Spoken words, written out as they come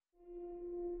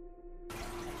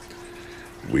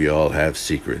We all have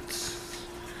secrets.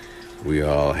 We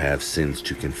all have sins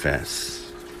to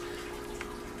confess.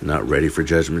 Not ready for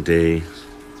Judgment Day?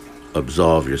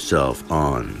 Absolve yourself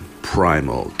on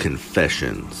Primal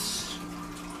Confessions.